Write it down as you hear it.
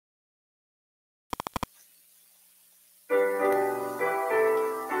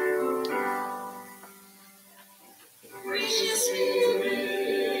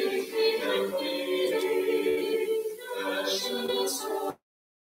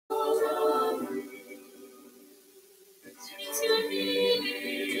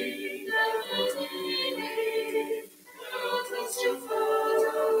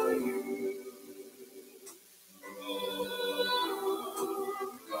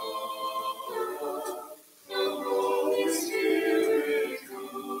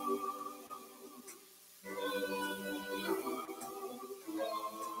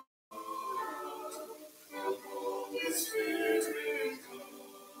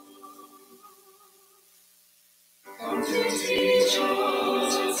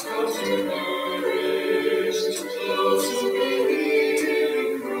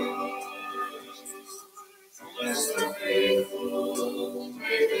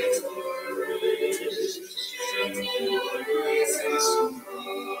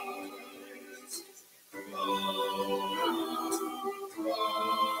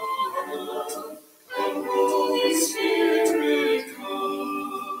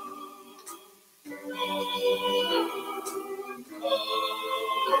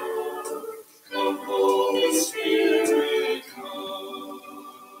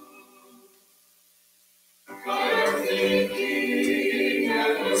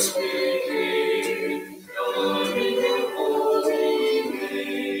This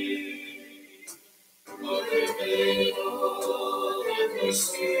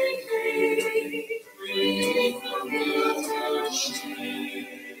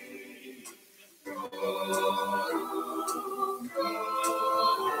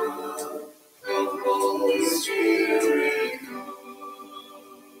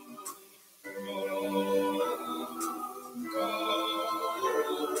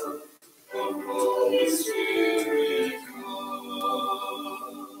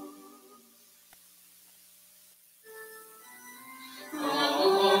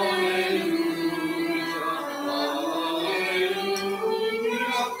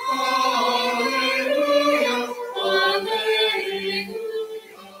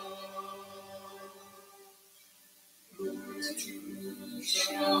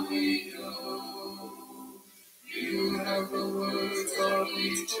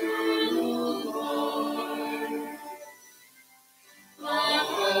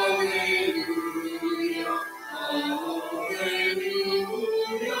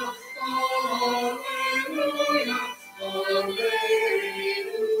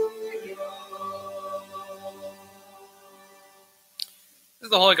is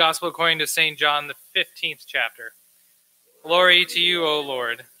the Holy Gospel according to St. John, the 15th chapter. Glory to you, O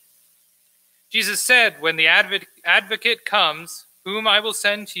Lord. Jesus said, when the advocate comes, whom I will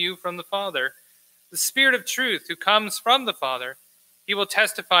send to you from the Father, the Spirit of truth who comes from the Father, he will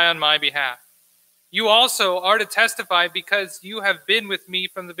testify on my behalf. You also are to testify because you have been with me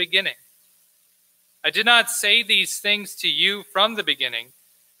from the beginning. I did not say these things to you from the beginning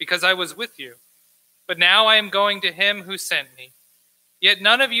because I was with you, but now I am going to him who sent me. Yet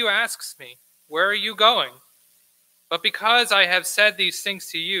none of you asks me, where are you going? But because I have said these things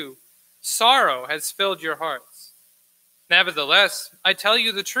to you, sorrow has filled your hearts. Nevertheless, I tell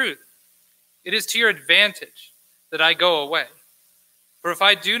you the truth. It is to your advantage that I go away. For if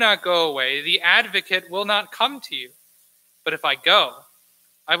I do not go away, the advocate will not come to you. But if I go,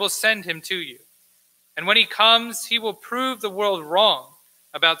 I will send him to you. And when he comes, he will prove the world wrong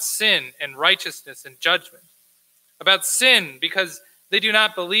about sin and righteousness and judgment. About sin, because they do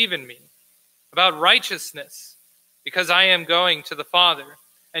not believe in me. About righteousness, because I am going to the Father,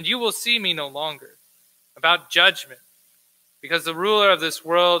 and you will see me no longer. About judgment, because the ruler of this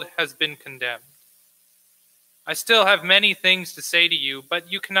world has been condemned. I still have many things to say to you, but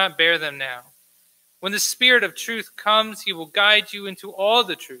you cannot bear them now. When the Spirit of truth comes, he will guide you into all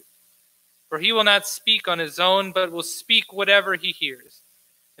the truth. For he will not speak on his own, but will speak whatever he hears.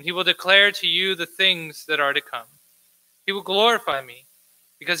 And he will declare to you the things that are to come. He will glorify me,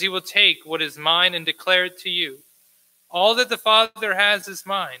 because he will take what is mine and declare it to you. All that the Father has is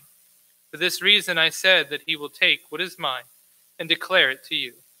mine. For this reason I said that he will take what is mine and declare it to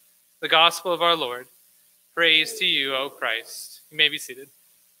you. The gospel of our Lord. Praise to you, O Christ. You may be seated.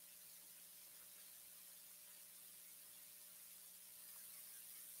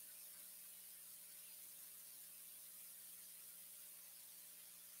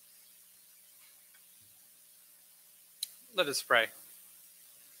 Let us pray.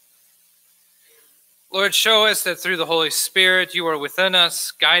 Lord, show us that through the Holy Spirit you are within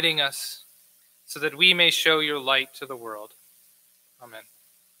us, guiding us, so that we may show your light to the world. Amen.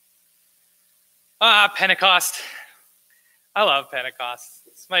 Pentecost. I love Pentecost.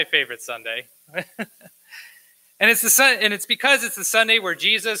 It's my favorite Sunday. And it's because it's the Sunday where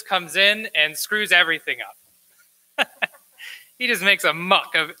Jesus comes in and screws everything up. He just makes a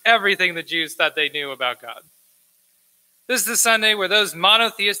muck of everything the Jews thought they knew about God. This is the Sunday where those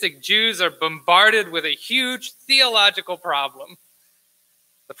monotheistic Jews are bombarded with a huge theological problem.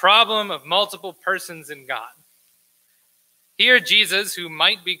 The problem of multiple persons in God. Here Jesus, who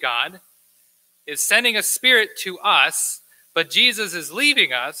might be God, is sending a spirit to us, but Jesus is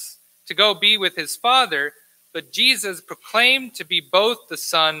leaving us to go be with his Father, but Jesus proclaimed to be both the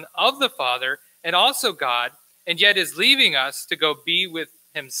Son of the Father and also God, and yet is leaving us to go be with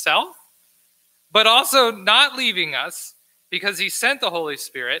himself, but also not leaving us because he sent the Holy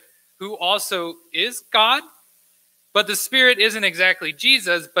Spirit, who also is God. But the Spirit isn't exactly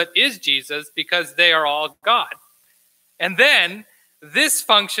Jesus, but is Jesus, because they are all God. And then this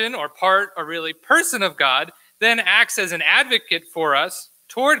function, or part, or really person of God, then acts as an advocate for us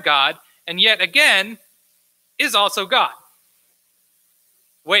toward God, and yet again is also God.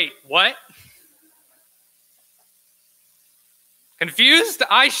 Wait, what? Confused?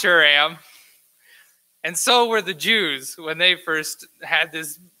 I sure am. And so were the Jews when they first had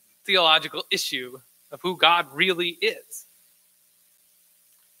this theological issue of who God really is.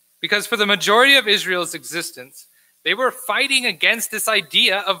 Because for the majority of Israel's existence, They were fighting against this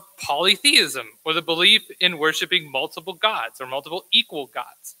idea of polytheism, or the belief in worshiping multiple gods or multiple equal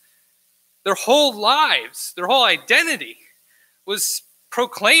gods. Their whole lives, their whole identity was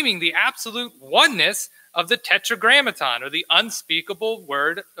proclaiming the absolute oneness of the tetragrammaton, or the unspeakable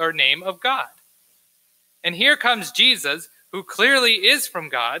word or name of God. And here comes Jesus, who clearly is from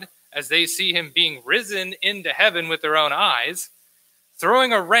God, as they see him being risen into heaven with their own eyes,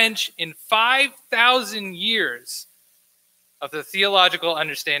 throwing a wrench in 5,000 years of the theological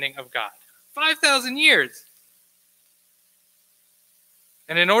understanding of God. 5,000 years.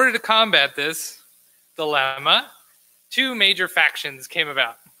 And in order to combat this dilemma, two major factions came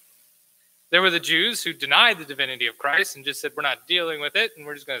about. There were the Jews who denied the divinity of Christ and just said, we're not dealing with it, and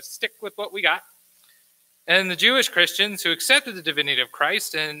we're just going to stick with what we got. And the Jewish Christians who accepted the divinity of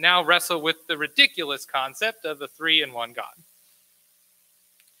Christ and now wrestle with the ridiculous concept of the three-in-one God.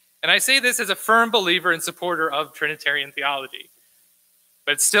 And I say this as a firm believer and supporter of Trinitarian theology,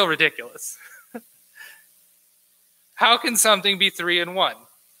 but it's still ridiculous. How can something be three in one?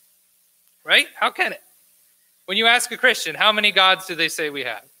 Right? How can it? When you ask a Christian, how many gods do they say we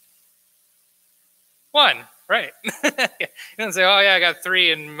have? One, right? You don't say, oh yeah, I got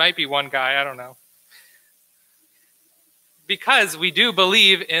three and might be one guy, I don't know. Because we do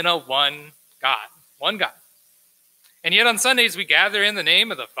believe in a one God. And yet on Sundays we gather in the name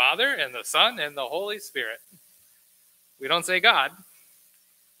of the Father and the Son and the Holy Spirit. We don't say God,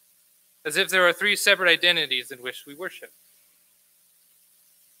 as if there are three separate identities in which we worship.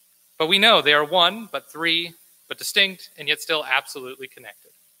 But we know they are one, but three, but distinct, and yet still absolutely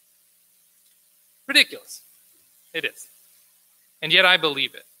connected. Ridiculous. It is. And yet I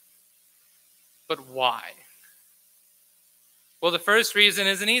believe it. But why? Well, the first reason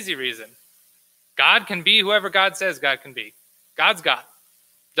is an easy reason. God can be whoever God says God can be. God's God.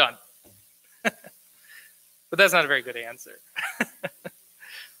 Done. But that's not a very good answer.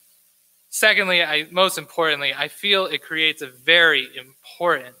 Secondly, most importantly, I feel it creates a very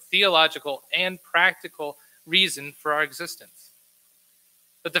important theological and practical reason for our existence.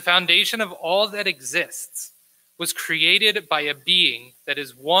 That the foundation of all that exists was created by a being that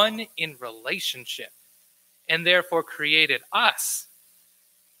is one in relationship, and therefore created us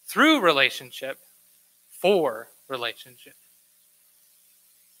through relationship for relationship.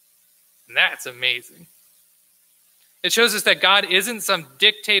 And that's amazing. It shows us that God isn't some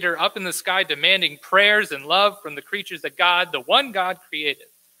dictator up in the sky demanding prayers and love from the creatures that God, the one God, created.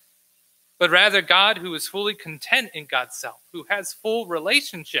 But rather God who is fully content in God's self, who has full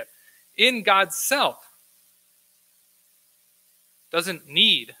relationship in God's self, doesn't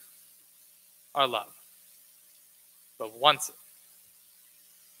need our love, but wants it.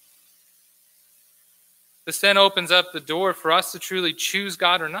 This then opens up the door for us to truly choose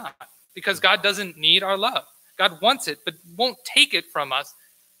God or not, because God doesn't need our love. God wants it, but won't take it from us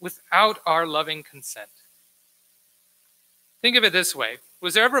without our loving consent. Think of it this way.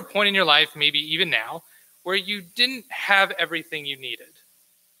 Was there ever a point in your life, maybe even now, where you didn't have everything you needed?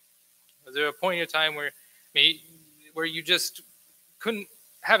 Was there a point in your time where you just couldn't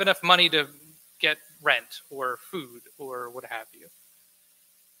have enough money to get rent or food or what have you?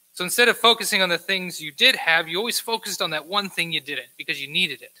 So instead of focusing on the things you did have, you always focused on that one thing you didn't because you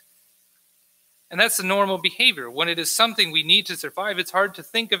needed it. And that's the normal behavior. When it is something we need to survive, it's hard to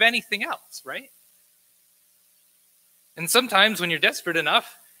think of anything else, right? And sometimes when you're desperate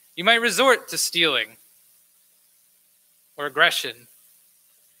enough, you might resort to stealing or aggression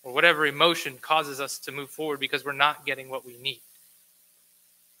or whatever emotion causes us to move forward because we're not getting what we need.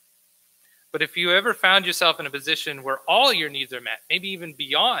 But if you ever found yourself in a position where all your needs are met, maybe even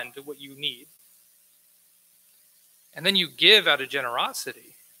beyond what you need, and then you give out of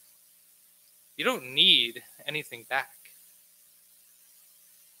generosity, you don't need anything back.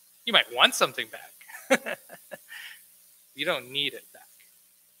 You might want something back. You don't need it back.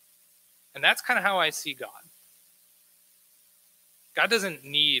 And that's kind of how I see God. God doesn't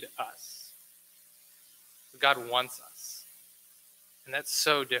need us. God wants us. And that's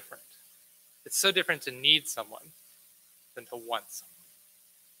so different. It's so different to need someone than to want someone.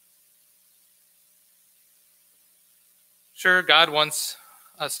 Sure, God wants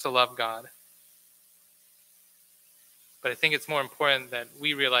us to love God. But I think it's more important that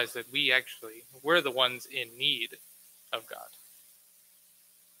we realize that we're the ones in need of God.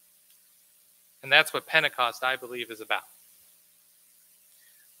 And that's what Pentecost, I believe, is about.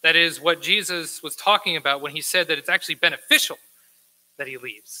 That is what Jesus was talking about when he said that it's actually beneficial that he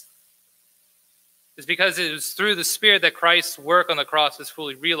leaves. It's because it is through the Spirit that Christ's work on the cross is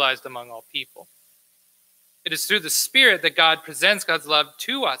fully realized among all people. It is through the Spirit that God presents God's love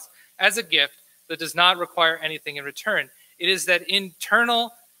to us as a gift that does not require anything in return. It is that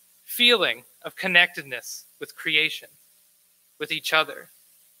internal feeling of connectedness with creation, with each other,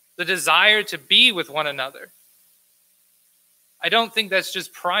 the desire to be with one another. I don't think that's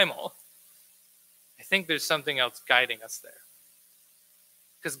just primal. I think there's something else guiding us there.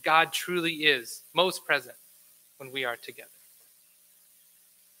 Because God truly is most present when we are together.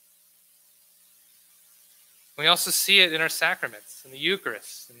 We also see it in our sacraments, in the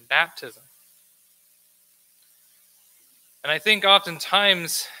Eucharist, in baptism. And I think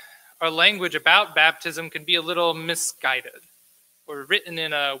oftentimes our language about baptism can be a little misguided or written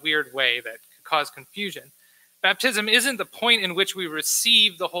in a weird way that could cause confusion. Baptism isn't the point in which we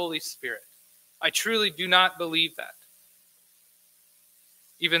receive the Holy Spirit. I truly do not believe that,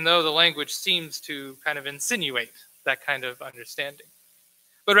 even though the language seems to kind of insinuate that kind of understanding.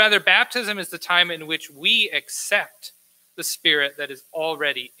 But rather, baptism is the time in which we accept the Spirit that is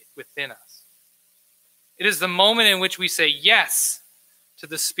already within us. It is the moment in which we say yes to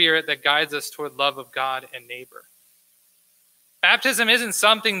the Spirit that guides us toward love of God and neighbor. Baptism isn't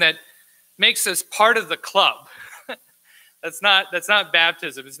something that makes us part of the club. That's not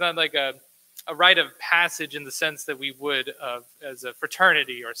baptism. It's not like a rite of passage in the sense that we would as a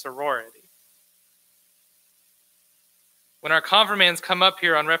fraternity or sorority. When our confirmands come up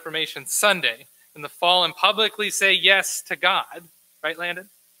here on Reformation Sunday in the fall and publicly say yes to God, right, Landon?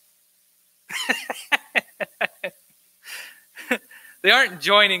 They aren't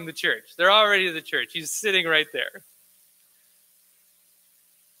joining the church. They're already the church. He's sitting right there.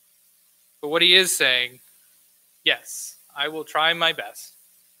 But what he is saying, yes, I will try my best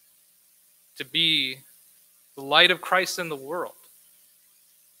to be the light of Christ in the world,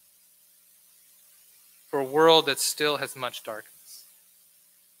 for a world that still has much darkness.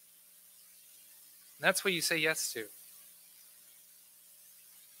 And that's what you say yes to.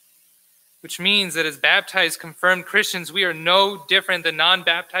 Which means that as baptized, confirmed Christians, we are no different than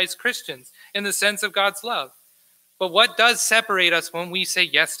non-baptized Christians in the sense of God's love. But what does separate us when we say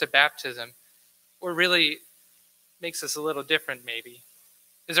yes to baptism, or really makes us a little different maybe,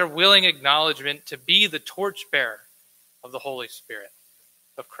 is our willing acknowledgement to be the torchbearer of the Holy Spirit,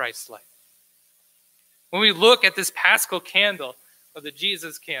 of Christ's light. When we look at this Paschal candle, or the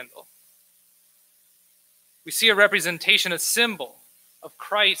Jesus candle, we see a representation, a symbol of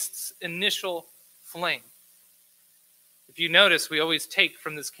Christ's initial flame. If you notice, we always take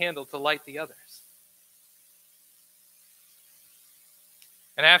from this candle to light the others.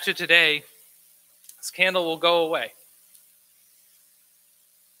 And after today, this candle will go away,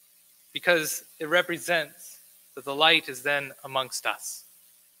 because it represents that the light is then amongst us.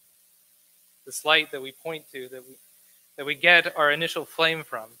 This light that we point to, that we get our initial flame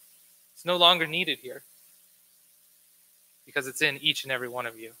from, it's no longer needed here, because it's in each and every one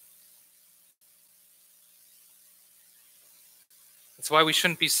of you. That's why we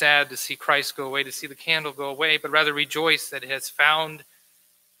shouldn't be sad to see Christ go away, to see the candle go away, but rather rejoice that it has found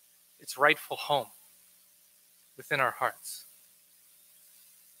its rightful home within our hearts.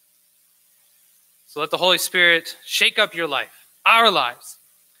 So let the Holy Spirit shake up your life, our lives,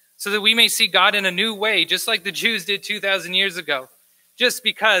 so that we may see God in a new way, just like the Jews did 2,000 years ago. Just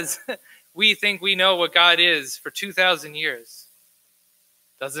because we think we know what God is for 2,000 years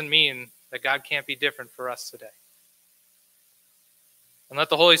doesn't mean that God can't be different for us today. And let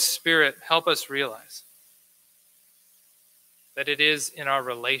the Holy Spirit help us realize that it is in our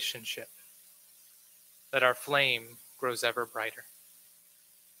relationship that our flame grows ever brighter.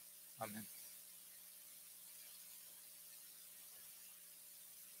 Amen.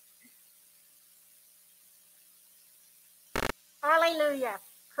 Hallelujah.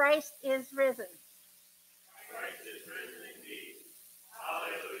 Christ is risen. Christ is risen indeed.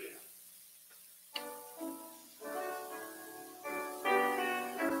 Hallelujah.